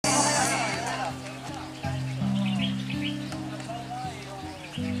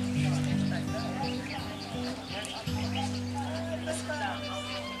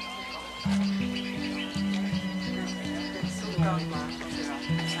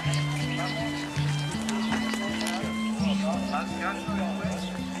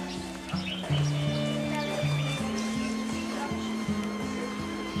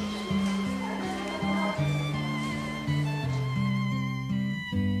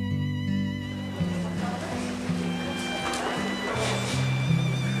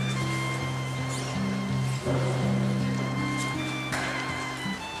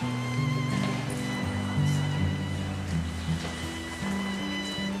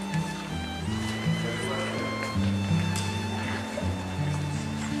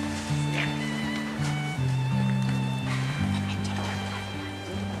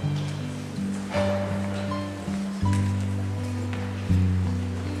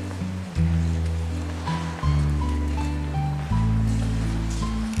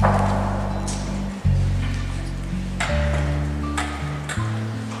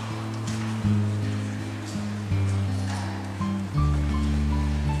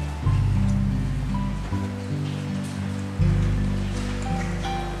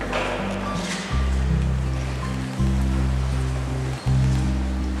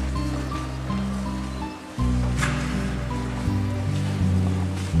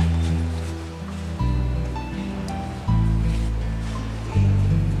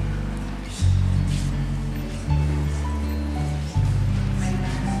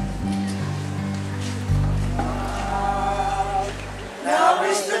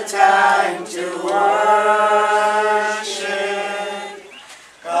Time to worship.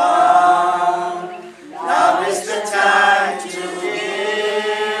 Come, now is the time to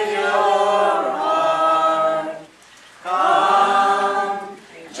give your heart. Come,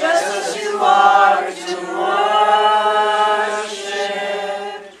 just as you are to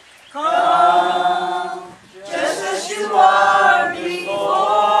worship. Come, just as you are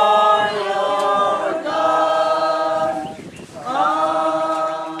before your God.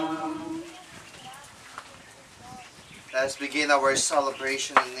 Let's begin our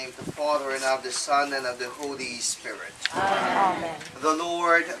celebration in the name of the Father, and of the Son, and of the Holy Spirit. Amen. The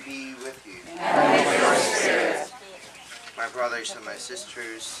Lord be with you. And with your spirit. My brothers and my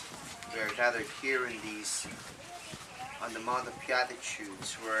sisters, we are gathered here on the Mount of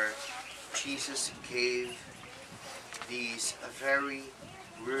Beatitudes, where Jesus gave these very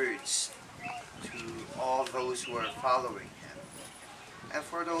words to all those who are following him. And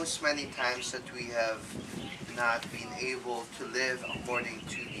for those many times that we have not been able to live according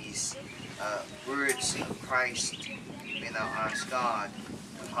to these words of Christ, we now ask God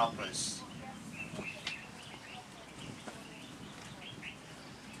to help us.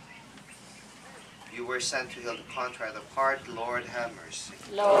 You were sent to heal the contrite of heart. Lord, have mercy.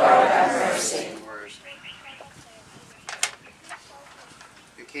 Lord, have mercy.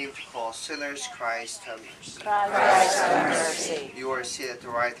 You came to call sinners. Christ, have mercy. Christ, have mercy. You are seated at the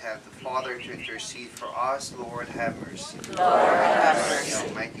right hand of the Father to intercede for us. Lord, have mercy. Lord, have mercy.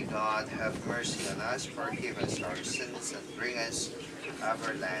 Almighty God, have mercy on us, forgive us our sins, and bring us to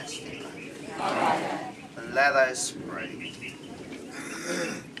everlasting life. Amen. Let us pray.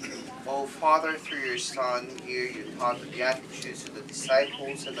 O Father, through your Son, here you taught the Beatitudes to the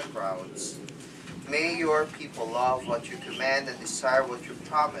disciples and the crowds. May your people love what you command and desire what you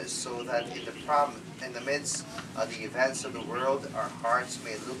promise, so that in the midst of the events of the world, our hearts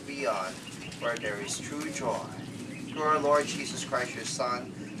may look beyond, where there is true joy. Through our Lord Jesus Christ, your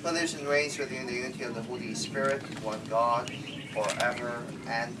Son, who lives and reigns with you in the unity of the Holy Spirit, one God, forever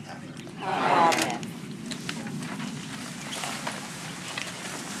and ever. Amen.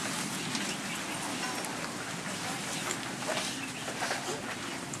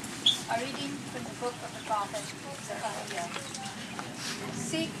 A reading from the book of the prophet Zechariah.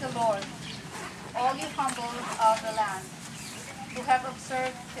 Seek the Lord, all you humble of the land, who have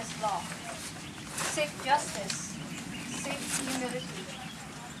observed his law. Seek justice, seek humility.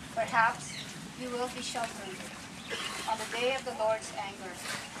 Perhaps you will be sheltered on the day of the Lord's anger.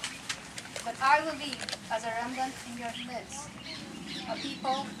 But I will be as a remnant in your midst, a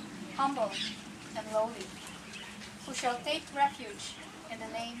people humble and lowly, who shall take refuge in the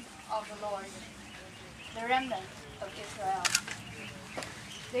name of the Lord, the remnant of Israel.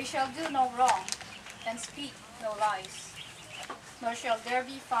 They shall do no wrong and speak no lies, nor shall there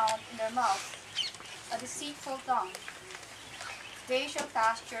be found in their mouth a deceitful tongue. They shall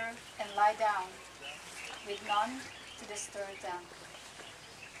pasture and lie down, with none to disturb them.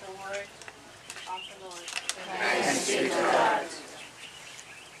 The word of the Lord. Thanks be to God.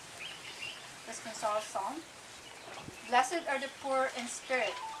 Responsorial Psalm. Blessed are the poor in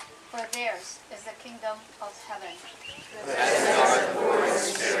spirit, for theirs is the kingdom of heaven. Blessed are the poor in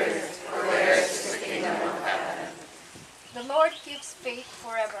spirit, for theirs is the kingdom of heaven. The Lord keeps faith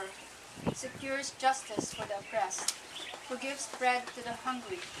forever, secures justice for the oppressed, who gives bread to the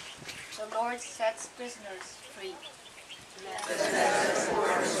hungry. The Lord sets prisoners free.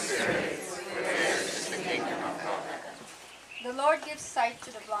 The Lord gives sight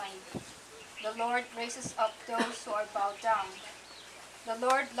to the blind. The Lord raises up those who are bowed down. The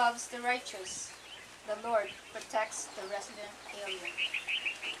Lord loves the righteous. The Lord protects the resident alien.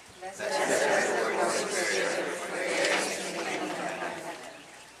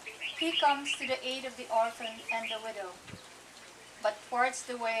 He comes to the aid of the orphan and the widow, but thwarts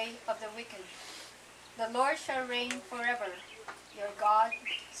the way of the wicked. The Lord shall reign forever, your God,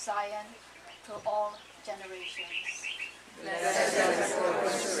 Zion, through all generations.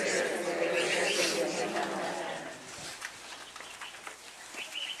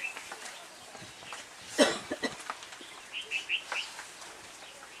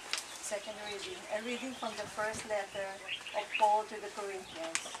 Second reading, a reading from the first letter of Paul to the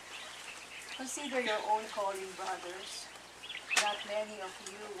Corinthians. Consider your own calling, brothers. Not many of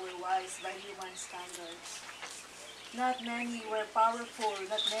you were wise by human standards. Not many were powerful,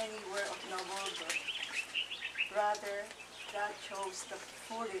 not many were of noble birth. Rather, God chose the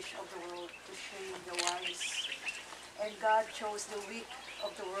foolish of the world to shame the wise. And God chose the weak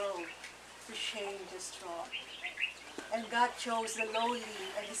of the world to shame the strong. And God chose the lowly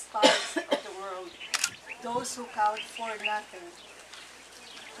and despised of the world, those who count for nothing,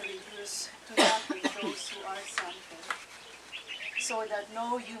 to reduce to nothing those who are something, so that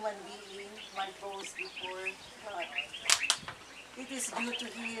no human being might boast before God. It is due to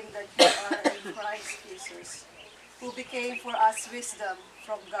him that we are in Christ Jesus, who became for us wisdom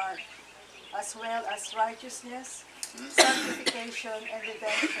from God, as well as righteousness, sanctification, and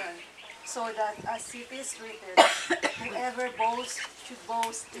redemption, so that, as it is written, whoever boasts should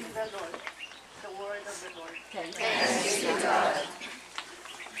boast in the Lord. The word of the Lord. Thanks be to God.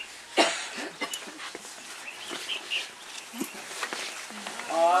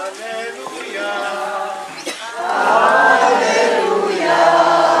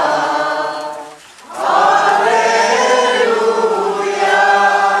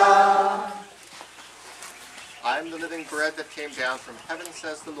 I am the living bread that came down from heaven,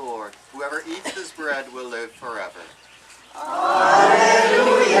 says the Lord. Whoever eats this bread will live forever.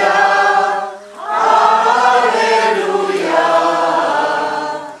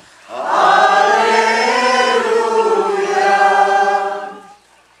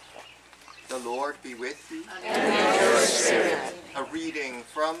 The Lord be with you. And with your spirit. A reading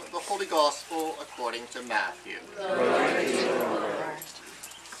from the Holy Gospel according to Matthew. Glory to the Lord.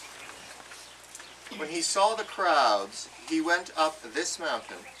 When he saw the crowds, he went up this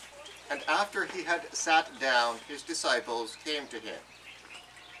mountain, and after he had sat down, his disciples came to him.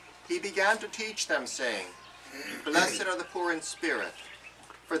 He began to teach them, saying, Blessed are the poor in spirit,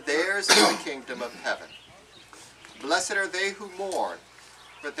 for theirs is the kingdom of heaven. Blessed are they who mourn,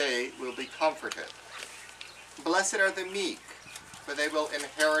 for they will be comforted. Blessed are the meek, for they will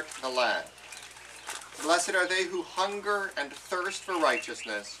inherit the land. Blessed are they who hunger and thirst for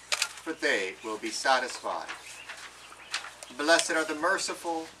righteousness, for they will be satisfied. Blessed are the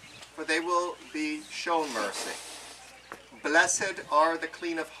merciful, for they will be shown mercy. Blessed are the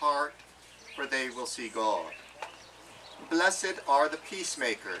clean of heart, for they will see God. Blessed are the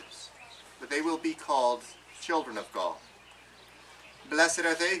peacemakers, for they will be called children of God. Blessed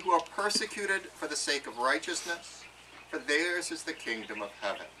are they who are persecuted for the sake of righteousness, for theirs is the kingdom of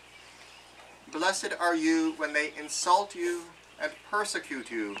heaven. Blessed are you when they insult you and persecute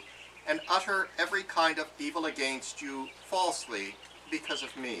you, and utter every kind of evil against you falsely because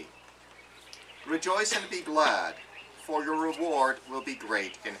of me. Rejoice and be glad, for your reward will be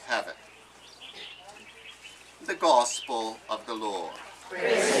great in heaven. The Gospel of the Lord.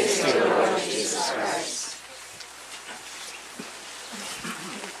 Praise to the Lord Jesus Christ.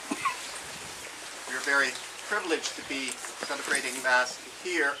 We are very privileged to be celebrating Mass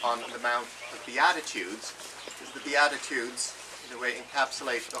here on the Mount of Beatitudes, because the Beatitudes, in a way,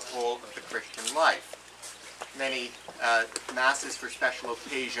 encapsulate the whole of the Christian life. Many Masses for special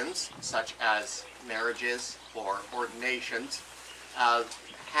occasions, such as marriages or ordinations,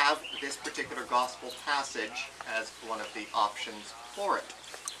 have this particular Gospel passage as one of the options for it.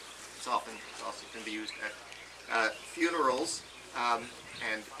 It also can be used at funerals and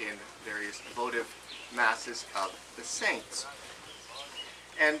in various votive Masses of the saints.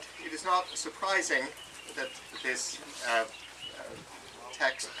 And it is not surprising that this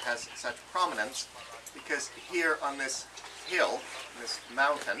text has such prominence, because here on this hill, this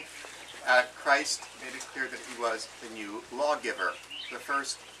mountain, Christ made it clear that he was the new lawgiver. The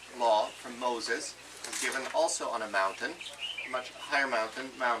first law from Moses was given also on a mountain. much higher mountain,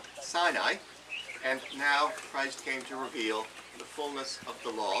 Mount Sinai, and now Christ came to reveal the fullness of the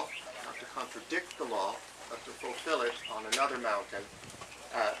law, not to contradict the law, but to fulfill it on another mountain,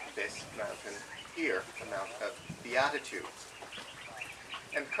 this mountain here, the Mount of Beatitudes.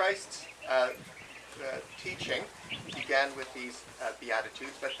 And Christ's teaching began with these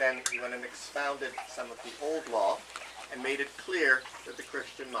Beatitudes, but then he went and expounded some of the old law and made it clear that the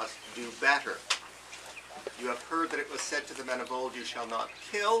Christian must do better. You have heard that it was said to the men of old, you shall not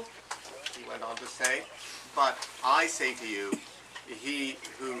kill, he went on to say, but I say to you, he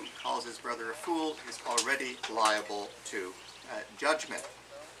who calls his brother a fool is already liable to judgment.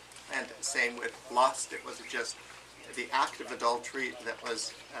 And same with lust, it wasn't just the act of adultery that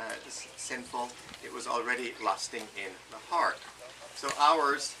was sinful, it was already lusting in the heart. So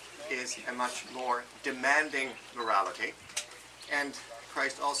ours is a much more demanding morality, and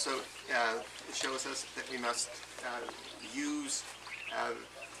Christ also shows us that we must use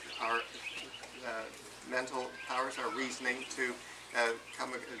our mental powers, our reasoning, to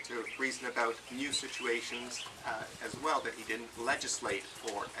reason about new situations as well that he didn't legislate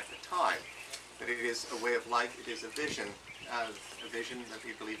for at the time. That it is a way of life, it is a vision that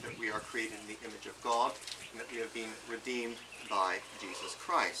we believe that we are created in the image of God and that we have been redeemed by Jesus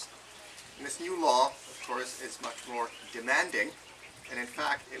Christ. And this new law, of course, is much more demanding, and in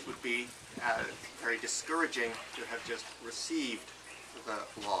fact it would be very discouraging to have just received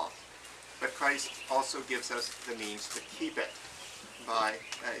the law. But Christ also gives us the means to keep it by,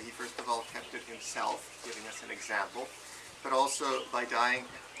 he first of all kept it himself, giving us an example, but also by dying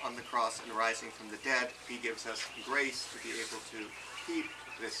on the cross and rising from the dead, he gives us grace to be able to keep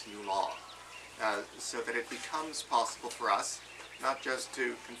this new law, so that it becomes possible for us not just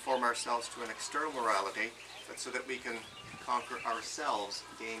to conform ourselves to an external morality, but so that we can conquer ourselves,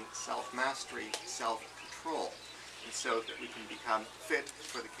 gain self-mastery, self-control, and so that we can become fit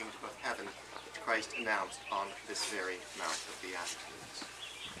for the kingdom of heaven that Christ announced on this very Mount of Beatitudes.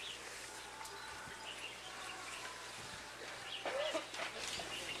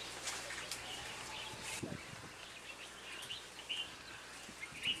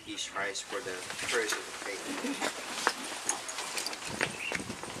 Jesus Christ for the prayers of the faith.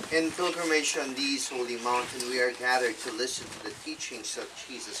 In pilgrimage on this holy mountain, we are gathered to listen to the teachings of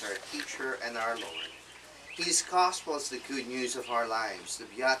Jesus, our teacher and our Lord. His gospel is the good news of our lives, the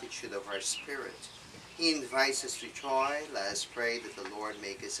beatitude of our spirit. He invites us to joy. Let us pray that the Lord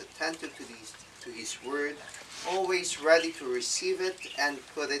make us attentive to his word, always ready to receive it and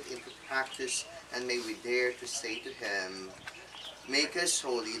put it into practice, and may we dare to say to him, make us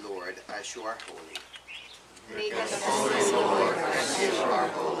holy, Lord, as you are holy. Make us holy, Lord, as you are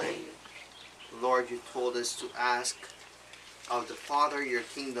holy. Lord, you told us to ask of the Father, your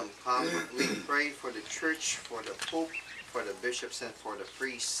kingdom come. We pray for the church, for the Pope, for the bishops, and for the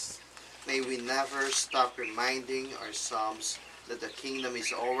priests. May we never stop reminding ourselves that the kingdom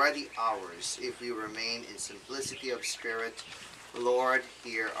is already ours if we remain in simplicity of spirit. Lord,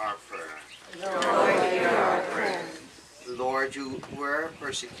 hear our prayer. Lord, hear our prayer. Lord, you were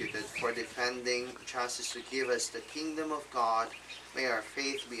persecuted for defending justice to give us the kingdom of God. May our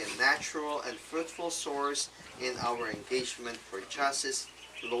faith be a natural and fruitful source in our engagement for justice.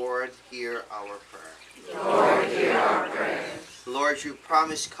 Lord, hear our prayer. Lord, hear our prayer. Lord, you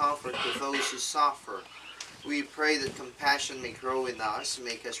promise comfort to those who suffer. We pray that compassion may grow in us,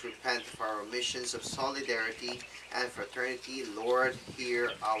 make us repent of our omissions of solidarity and fraternity. Lord,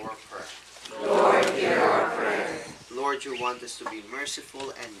 hear our prayer. Lord, hear our prayer. Lord, you want us to be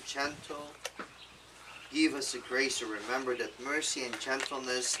merciful and gentle. Give us the grace to remember that mercy and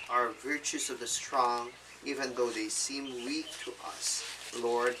gentleness are virtues of the strong, even though they seem weak to us.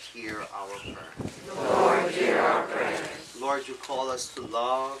 Lord, hear our prayer. Lord, hear our prayer. Lord, you call us to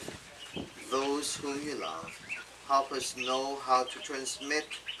love those whom you love. Help us know how to transmit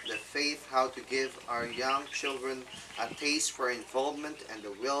the faith, how to give our young children a taste for involvement and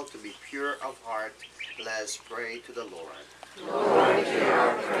the will to be pure of heart. Let us pray to the Lord. Lord, hear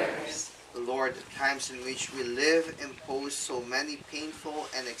our prayers. Lord, the times in which we live impose so many painful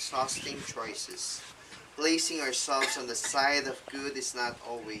and exhausting choices. Placing ourselves on the side of good is not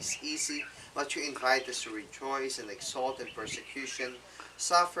always easy, but you invite us to rejoice and exult in persecution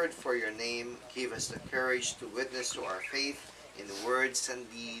suffered for your name. Give us the courage to witness to our faith in words and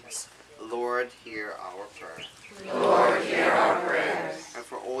deeds. Lord, hear our prayer. Lord, hear our prayers. And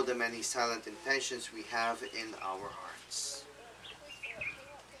for all the many silent intentions we have in our hearts.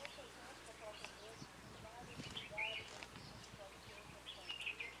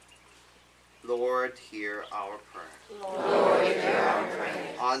 Lord, Lord, hear our prayer. Lord, hear our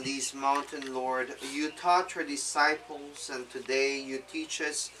prayer. On this mountain, Lord, you taught your disciples, and today you teach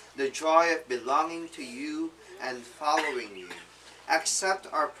us the joy of belonging to you and following you. Accept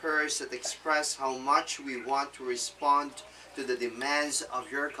our prayers that express how much we want to respond to the demands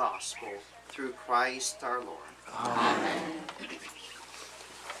of your gospel through Christ our Lord. Amen.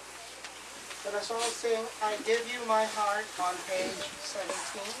 Let us all sing, I Give You My Heart, on page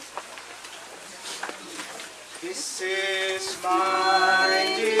 17. This is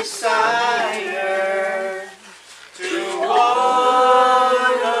my desire to honor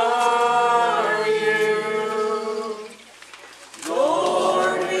you,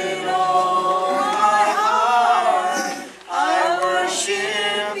 Lord, with all my heart I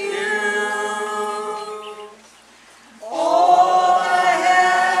worship you. All I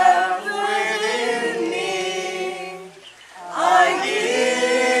have within me, I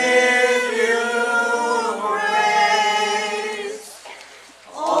give you praise.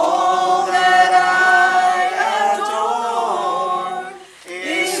 All that I adore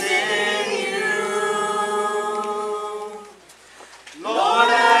is in you. Lord,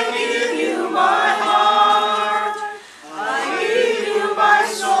 I give you my heart, I give you my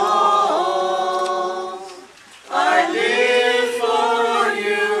soul. I live for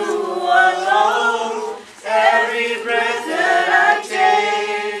you alone. Every breath that I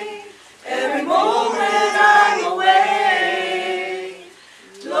take, every moment I'm awake.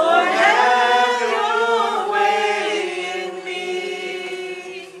 Lord, have your way in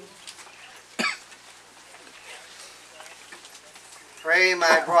me. Pray,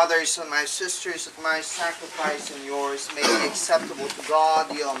 my brothers and my sisters, that my sacrifice and yours may be acceptable to God,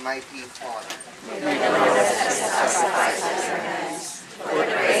 the Almighty Father. May the Lord accept the sacrifice at your hands, for the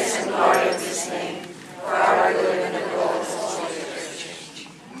praise and glory of his name, for our good and the good of his holy church.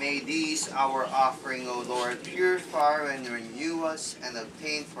 May these our offering, O Lord, purify and renew us, and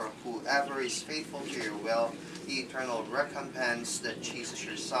obtain for whoever is faithful to your will the eternal recompense that Jesus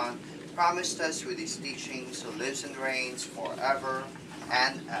your Son promised us with his teachings, who lives and reigns forever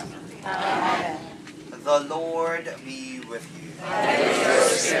and ever. Amen. The Lord be with you. And with your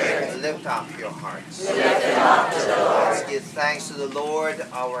spirit, Lift up your hearts. lift them up to the Let's Lord. give thanks to the Lord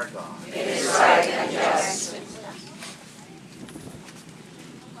our God. It is right and just.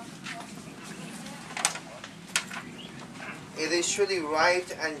 It is truly right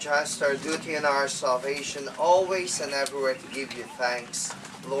and just, our duty and our salvation, always and everywhere to give you thanks,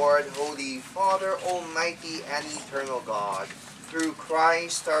 Lord, Holy Father, Almighty and Eternal God, through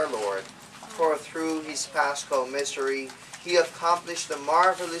Christ our Lord. For through his paschal mystery, he accomplished the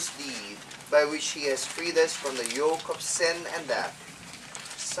marvelous deed by which he has freed us from the yoke of sin and death,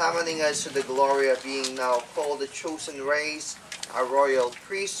 summoning us to the glory of being now called a chosen race, a royal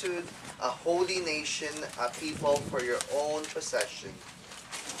priesthood, a holy nation, a people for your own possession,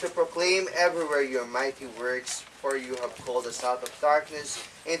 to proclaim everywhere your mighty works, for you have called us out of darkness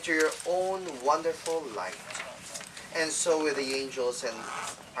into your own wonderful light. And so with the angels and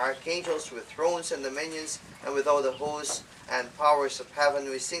archangels, with thrones and dominions, and with all the hosts and powers of heaven,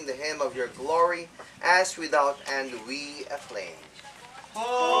 we sing the hymn of your glory, as without end we acclaim.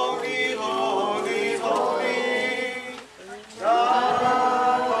 Holy, holy, holy,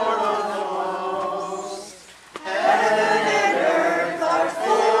 God, Lord of hosts, heaven and earth are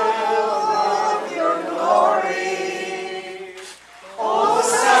full of your glory.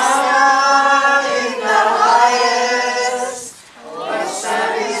 Hosanna in the highest,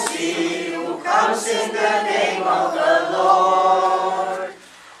 blessed is he who comes in the name of the Lord.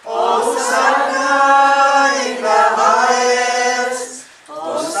 Hosanna in the highest,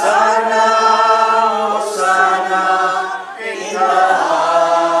 Hosanna, Hosanna in the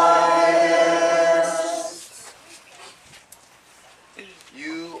highest.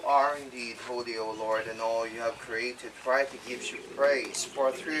 You are indeed holy, O Lord, and all you have created rightly gives you praise.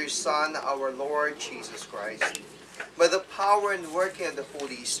 For through your Son, our Lord Jesus Christ, by the power and working of the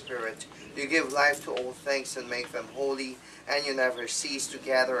Holy Spirit, you give life to all things and make them holy, and you never cease to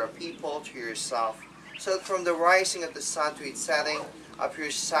gather a people to yourself, so that from the rising of the sun to its setting, a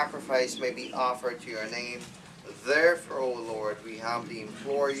pure sacrifice may be offered to your name. Therefore, O Lord, we humbly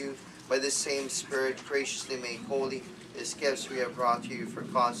implore you, by the same Spirit graciously make holy these gifts we have brought to you for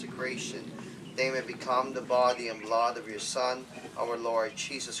consecration. They may become the body and blood of your Son, our Lord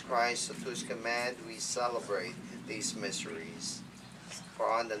Jesus Christ, at whose command we celebrate these mysteries. For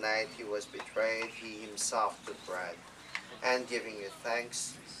on the night he was betrayed, he himself took bread, and giving you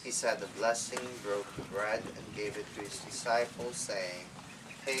thanks, he said the blessing, broke the bread, and gave it to his disciples, saying,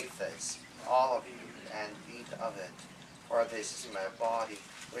 Take this, all of you, and eat of it, for this is my body,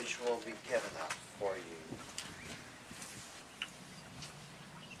 which will be given up for you.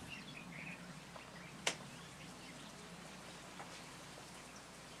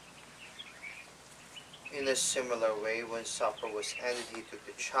 In a similar way, when supper was ended, he took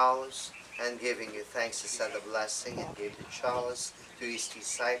the chalice, and giving you thanks, he said a blessing, and gave the chalice to his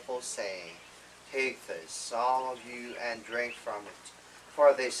disciples, saying, Take this, all of you, and drink from it.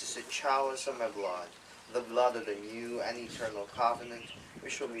 For this is the chalice of my blood, the blood of the new and eternal covenant,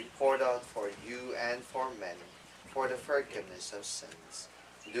 which will be poured out for you and for many, for the forgiveness of sins.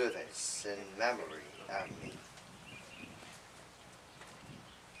 Do this in memory of me.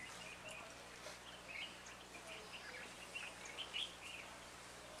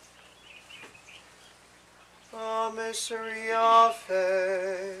 A mystery of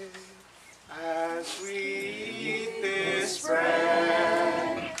faith, As we eat this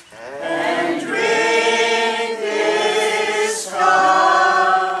bread and drink this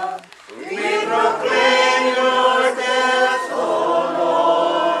cup, we proclaim your death, O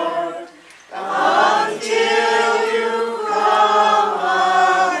Lord, until you come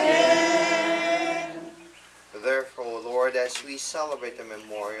again. Therefore, O Lord, as we celebrate the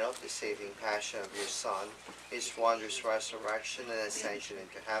memorial of the saving passion of your Son, his wondrous resurrection and ascension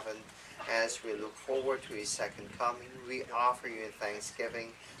into heaven, as we look forward to his second coming, we offer you in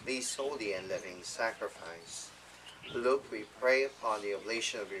thanksgiving this holy and living sacrifice. Look, we pray, upon the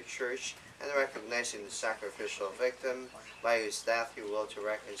oblation of your church, and recognizing the sacrificial victim, by whose death you will to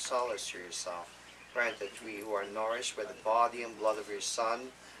reconcile us to yourself. Grant that we who are nourished by the body and blood of your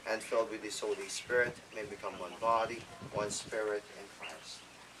Son, and filled with his Holy Spirit, may become one body, one spirit in Christ.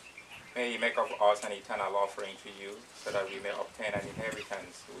 May you make of us an eternal offering to you, so that we may obtain an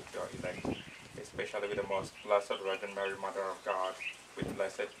inheritance with your elect, especially with the most blessed Virgin Mary, Mother of God, with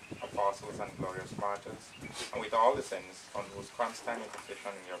blessed apostles and glorious martyrs, and with all the saints, on whose constant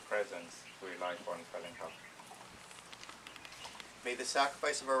intercession in your presence we rely for unfailing help. May the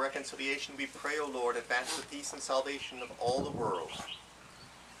sacrifice of our reconciliation, we pray, O Lord, advance the peace and salvation of all the world.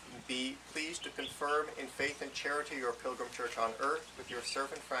 Be pleased to confirm in faith and charity your pilgrim church on earth, with your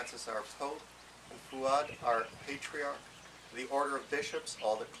servant Francis, our Pope, and Fuad, our Patriarch, the order of bishops,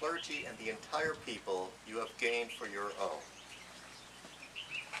 all the clergy, and the entire people you have gained for your own.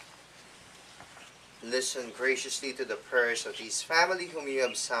 Listen graciously to the prayers of these family whom you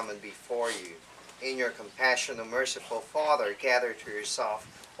have summoned before you. In your compassion, O merciful Father, gather to yourself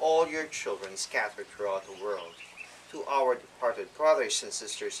all your children scattered throughout the world. To our departed brothers and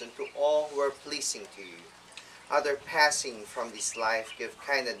sisters, and to all who are pleasing to you. Other passing from this life, give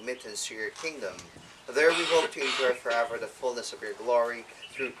kind admittance to your kingdom. There we hope to enjoy forever the fullness of your glory,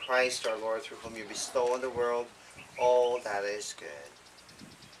 through Christ our Lord, through whom you bestow on the world all that is good.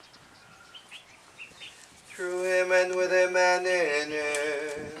 Through him and with him and in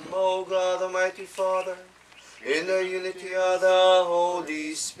him, O God, Almighty Father, in the unity of the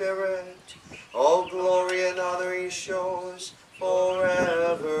Holy Spirit, all glory and honor he shows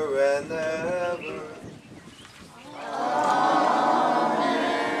forever and ever. Amen.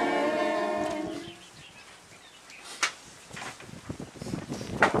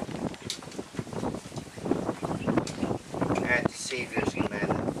 At the Savior's command,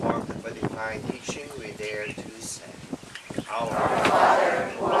 informed by divine teaching, we dare to say, Our Father,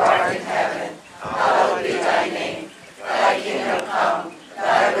 who art in heaven, hallowed be thy name. Thy kingdom come,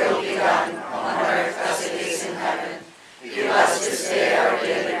 thy will be done, on earth as it is in heaven. Give us this day our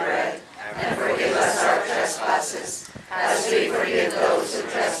daily bread, and forgive us our trespasses, as we forgive those who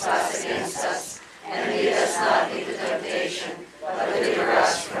trespass against us. And lead us not into temptation, but deliver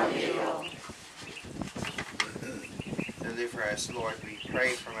us from evil. Deliver us, Lord, we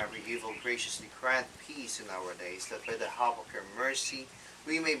pray, from every evil. Graciously grant peace in our days, that by the help of your mercy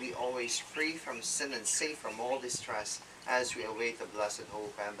we may be always free from sin and safe from all distress, as we await the blessed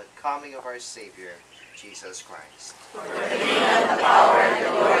hope and the coming of our Savior, Jesus Christ. For the kingdom, the power, and the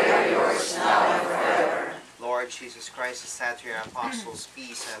glory are yours, now and forever. Lord Jesus Christ, has said to your apostles,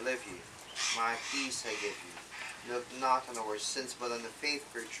 Peace I leave you, my peace I give you. Look not on our sins, but on the faith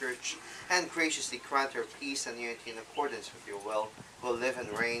of your church, and graciously grant her peace and unity in accordance with your will live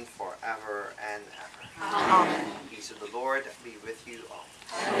and reign forever and ever. Amen. The peace of the Lord be with you all.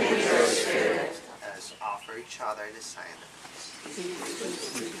 And with your spirit. Let us offer each other the sign of peace.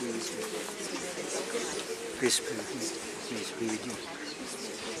 Peace be with you.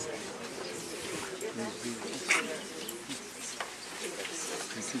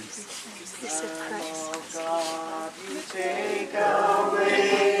 Oh God, you take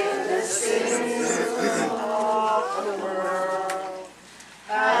away the sins of the world.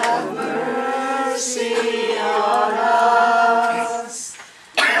 Have mercy on us.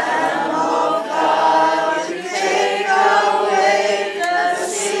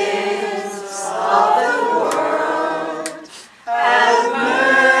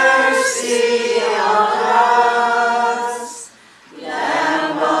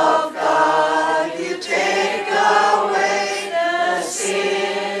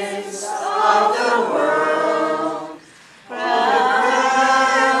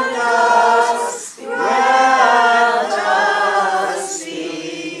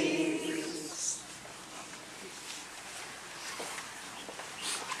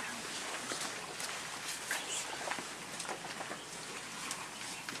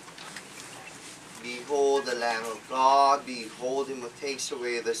 Behold the Lamb of God, behold him who takes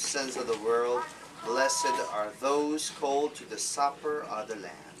away the sins of the world. Blessed are those called to the supper of the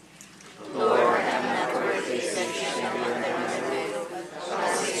Lamb. Lord, I'm not worthy that you should enter my way,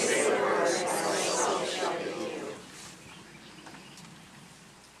 but say the words, and my soul shall be healed.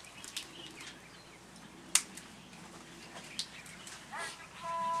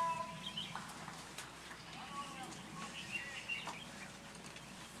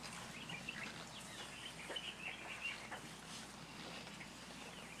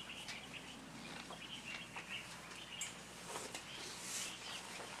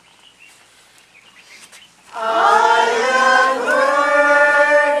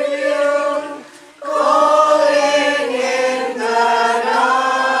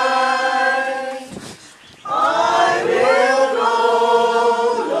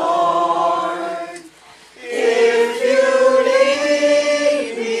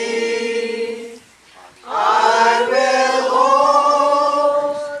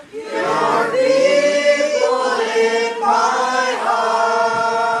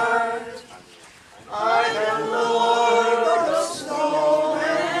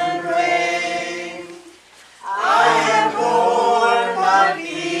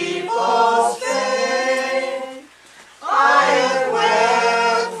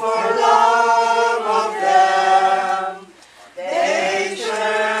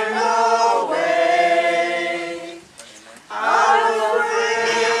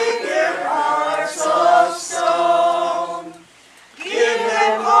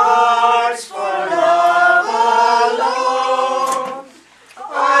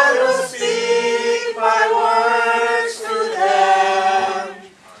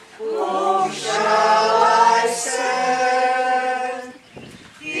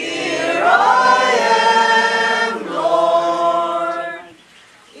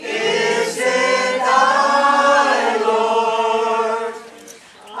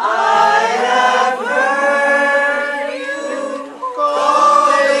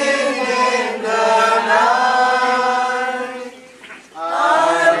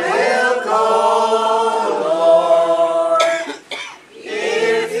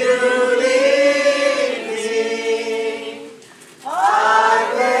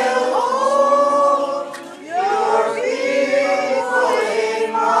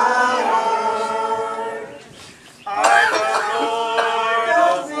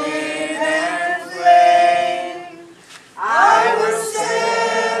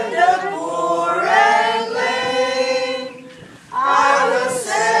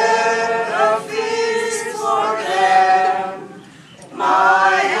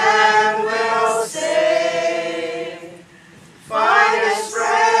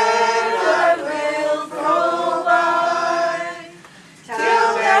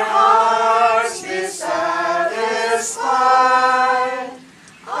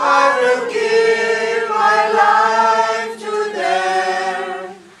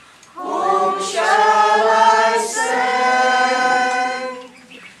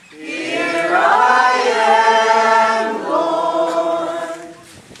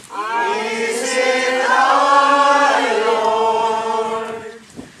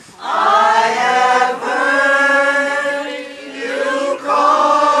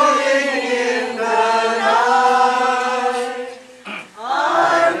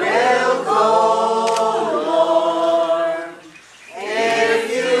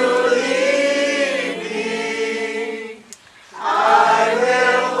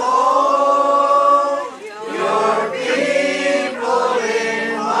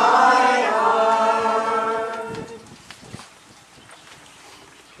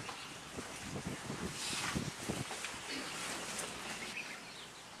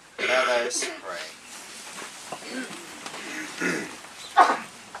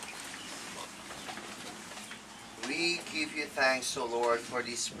 thanks, O Lord, for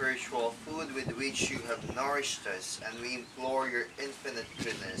the spiritual food with which you have nourished us, and we implore your infinite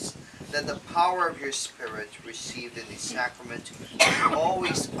goodness, that the power of your Spirit received in the sacrament be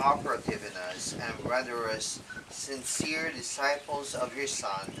always operative in us, and render us sincere disciples of your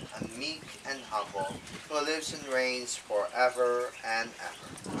Son, a meek and humble, who lives and reigns forever and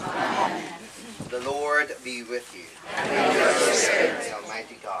ever. Amen. The Lord be with you. And with your spirit. May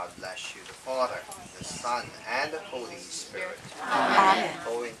Almighty God bless you, the Father, the Son, and the Holy Spirit. Amen.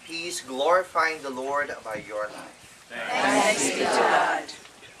 Go in peace, glorifying the Lord by your life. Thanks be to God.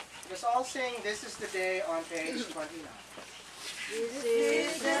 Let us all sing This is the Day on page 29. This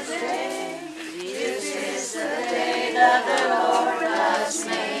is the day, this is the day that the Lord has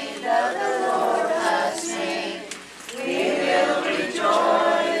made, that the Lord has made. We will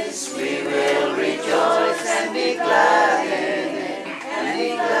rejoice, we will rejoice.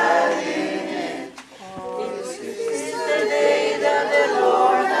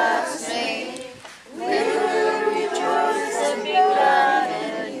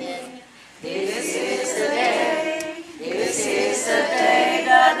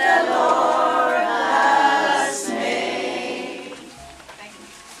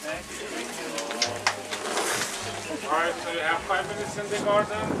 in the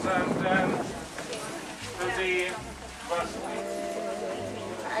gardens and then to the bus.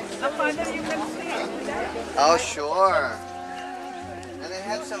 Oh, sure. And they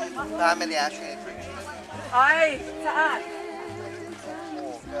have some family actually drinking. Ay, saan?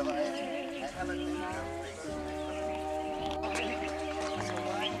 Oh, pero I haven't been there.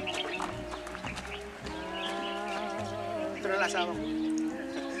 Ito na lang asawa ko.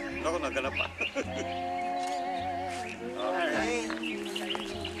 Ako, naganap pa. Alright.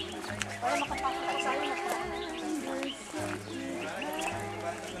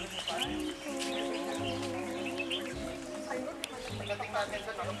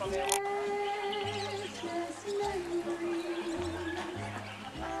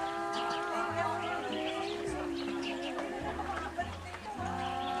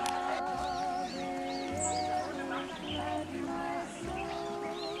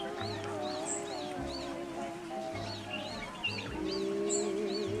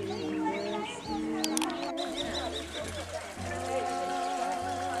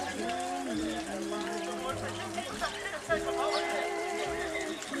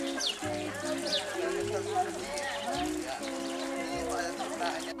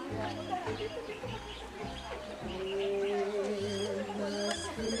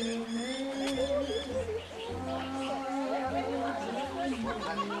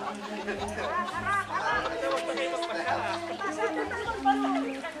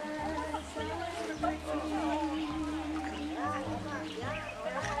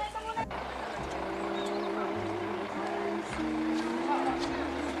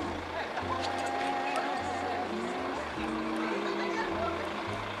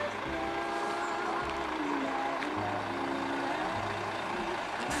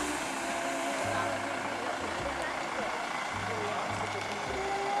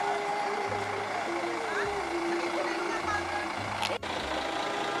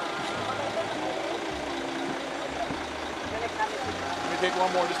 Take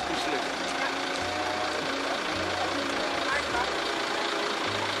one more just to be sure.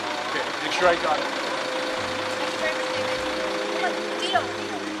 Okay, make sure I got it.